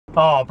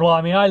Oh,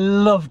 blimey, I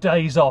love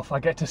days off. I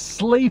get to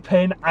sleep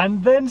in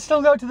and then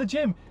still go to the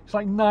gym. It's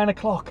like 9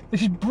 o'clock.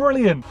 This is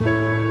brilliant.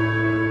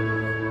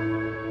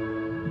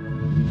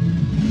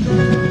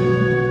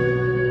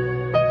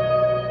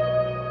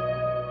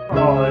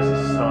 Oh, this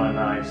is so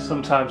nice.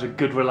 Sometimes a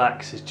good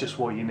relax is just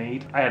what you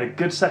need. I had a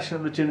good session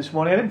at the gym this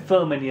morning. I didn't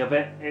film any of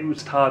it. It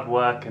was hard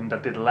work and I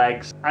did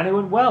legs and it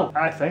went well,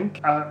 I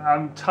think.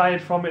 I'm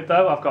tired from it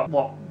though. I've got,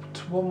 what,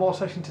 one more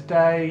session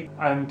today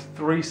and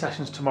 3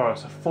 sessions tomorrow,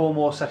 so 4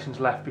 more sessions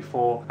left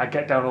before I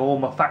get down all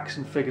my facts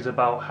and figures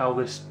about how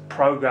this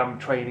program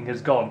training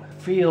has gone. I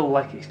feel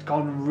like it's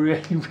gone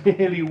really,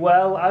 really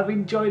well. I've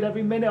enjoyed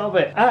every minute of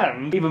it,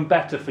 and even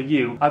better for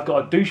you, I've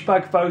got a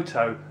douchebag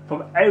photo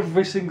from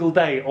every single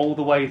day all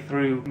the way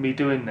through me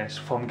doing this,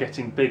 from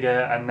getting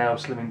bigger and now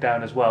slimming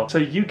down as well. So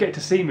you get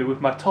to see me with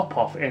my top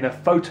off in a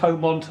photo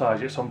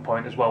montage at some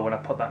point as well when I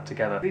put that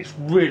together. It's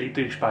really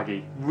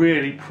douchebaggy,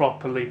 really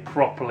properly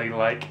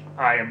like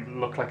I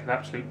look like an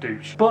absolute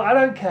douche. But I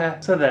don't care,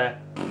 so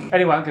there.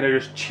 Anyway, I'm gonna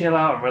just chill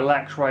out and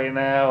relax right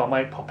now. I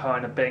might pop out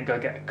in a bit and go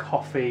get a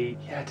coffee.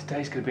 Yeah,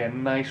 today's gonna be a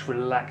nice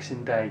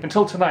relaxing day.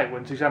 Until tonight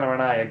when Susanna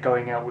and I are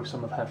going out with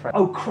some of her friends.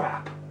 Oh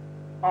crap.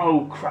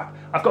 Oh crap,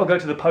 I've got to go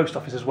to the post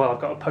office as well.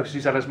 I've got to post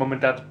Susanna's mum and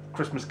dad's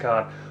Christmas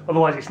card.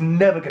 Otherwise it's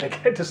never going to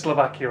get to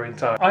Slovakia in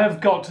time. I have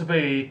got to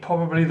be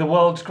probably the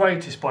world's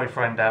greatest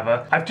boyfriend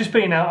ever. I've just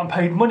been out and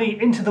paid money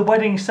into the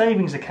wedding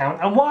savings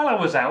account, and while I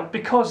was out,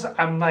 because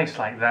I'm nice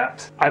like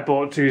that, I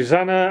bought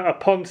Susanna a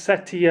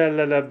Poinsettia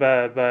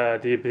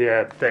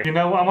thing. You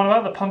know what I'm on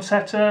about? The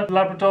Poinsettia,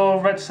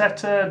 Labrador, Red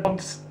Setter,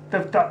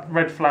 that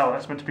red flower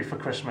that's meant to be for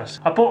Christmas.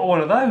 I bought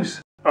one of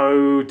those.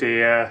 Oh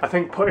dear. I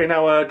think putting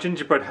our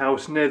gingerbread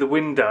house near the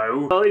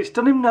window, well, it's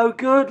done him no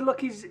good.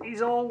 Look, it's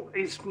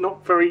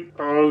not very,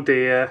 oh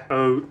dear.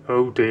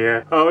 Oh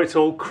dear. Oh, it's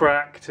all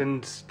cracked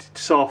and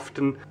soft,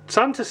 and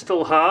Santa's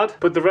still hard,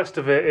 but the rest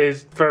of it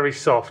is very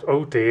soft.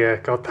 Oh dear.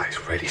 God, that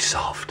is really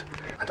soft.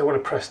 I don't want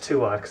to press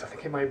too hard because I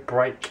think it might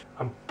break,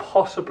 and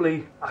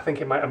possibly, I think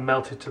it might have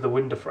melted to the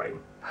window frame.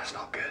 That's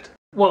not good.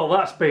 Well,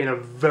 that's been a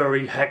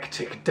very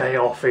hectic day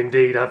off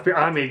indeed.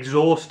 I'm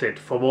exhausted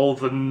from all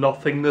the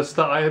nothingness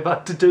that I have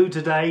had to do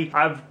today.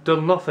 I've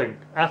done nothing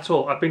at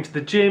all. I've been to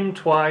the gym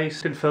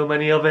twice, didn't film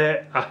any of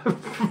it. I've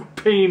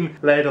been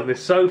laid on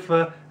this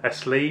sofa,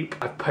 asleep.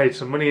 I've paid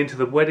some money into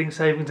the wedding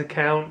savings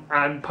account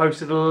and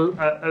posted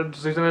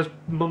Susanna's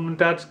mum and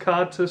dad's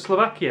card to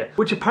Slovakia,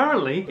 which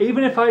apparently,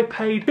 even if I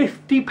paid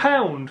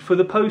 £50 for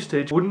the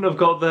postage, wouldn't have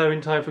got there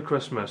in time for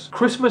Christmas.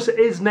 Christmas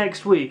is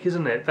next week,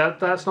 isn't it?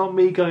 That's not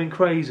me going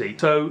crazy.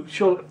 So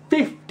sure,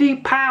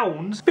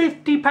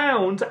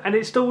 £50, and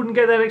it still wouldn't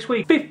get there next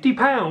week.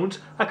 £50,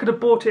 I could have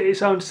bought it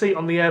its own seat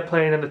on the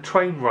airplane and a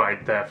train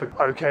ride there.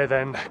 Okay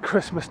then,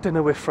 Christmas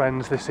dinner with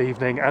friends this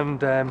evening, and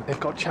they've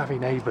got chavvy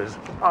neighbours.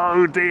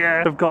 Oh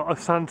dear. They've got a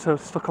Santa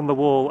stuck on the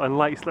wall and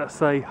lights that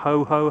say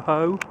ho ho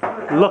ho.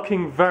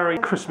 Looking very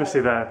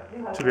Christmassy there,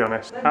 to be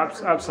honest.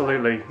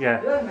 Absolutely,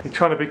 yeah. You're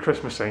trying to be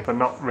Christmassy, but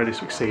not really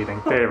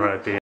succeeding. Dear oh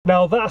dear.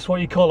 Now that's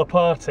what you call a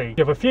party.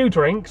 You have a few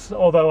drinks,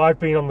 although I've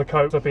been on the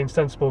coach, I've been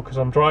sensible because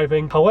I'm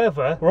driving.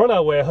 However, we're on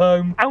our way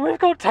home and we've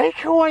got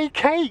takeaway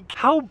cake.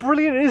 How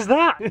brilliant is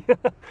that?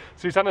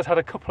 Susanna's had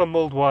a couple of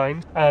mulled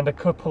wines and a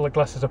couple of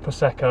glasses of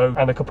Prosecco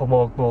and a couple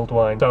more mulled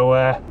wine. So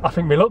I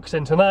think my luck's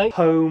in tonight.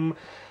 Home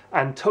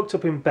and tucked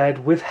up in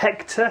bed with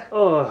Hector.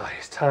 Oh,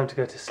 it's time to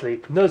go to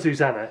sleep. No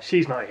Susanna,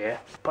 she's not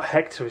here. But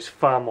Hector is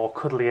far more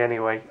cuddly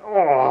anyway.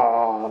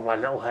 Oh, my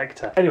little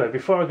Hector. Anyway,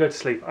 before I go to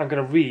sleep, I'm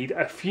going to read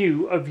a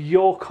few of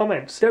your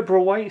comments.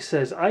 Deborah White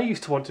says, I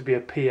used to want to be a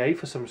PA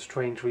for some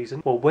strange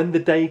reason. Well, when the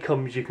day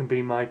comes, you can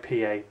be my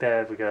PA.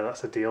 There we go,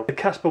 that's a deal. The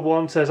Casper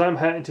one says, I'm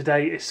hurting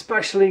today,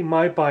 especially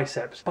my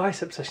biceps.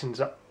 Bicep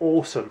sessions are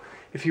awesome.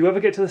 If you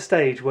ever get to the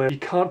stage where you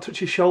can't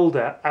touch your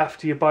shoulder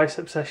after your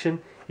bicep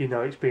session, you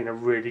know it's been a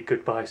really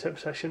good bicep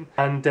session.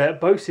 And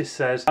Bosis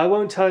says, I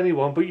won't tell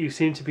anyone, but you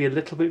seem to be a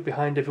little bit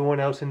behind everyone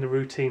else in the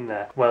routine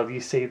there. Well, you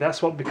see,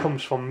 that's what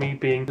becomes from me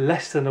being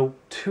less than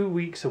 2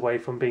 weeks away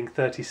from being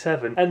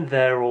 37, and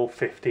they're all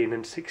 15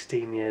 and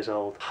 16 years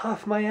old.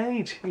 Half my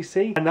age, you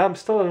see? And I'm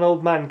still an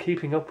old man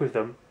keeping up with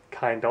them,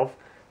 kind of.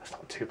 That's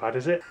not too bad,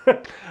 is it?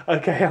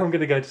 Okay, I'm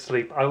going to go to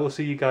sleep. I will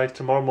see you guys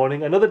tomorrow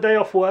morning. Another day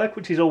off work,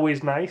 which is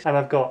always nice. And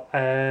I've got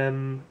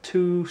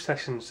 2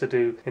 sessions to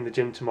do in the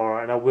gym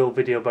tomorrow, and I will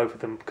video both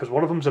of them because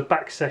one of them's a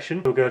back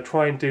session. We're going to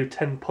try and do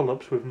 10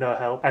 pull-ups with no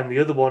help, and the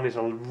other one is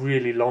a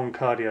really long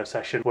cardio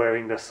session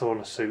wearing the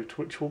sauna suit,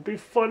 which will be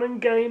fun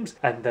and games.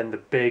 And then the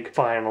big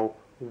final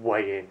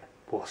weigh-in.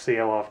 We'll see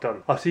how I've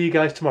done. I'll see you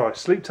guys tomorrow.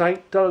 Sleep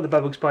tight, don't let the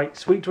bedbugs bite,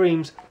 sweet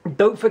dreams.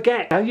 Don't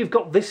forget, now you've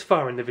got this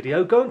far in the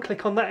video, go and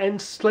click on that end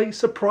slate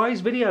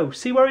surprise video.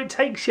 See where it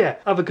takes you.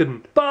 Have a good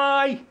one.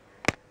 Bye!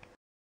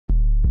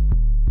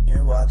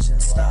 You're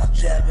watching Stop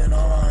Jabbing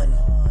On.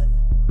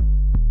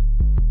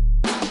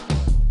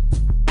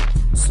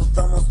 So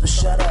thumbs but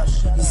shut up.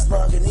 He's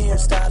logging here,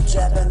 stop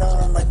jabbing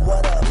on like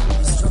what up?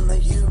 He's from the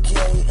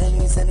UK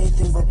and he's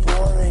anything but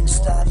boring.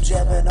 Stop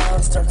jabbing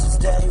on, starts his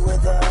day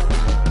with a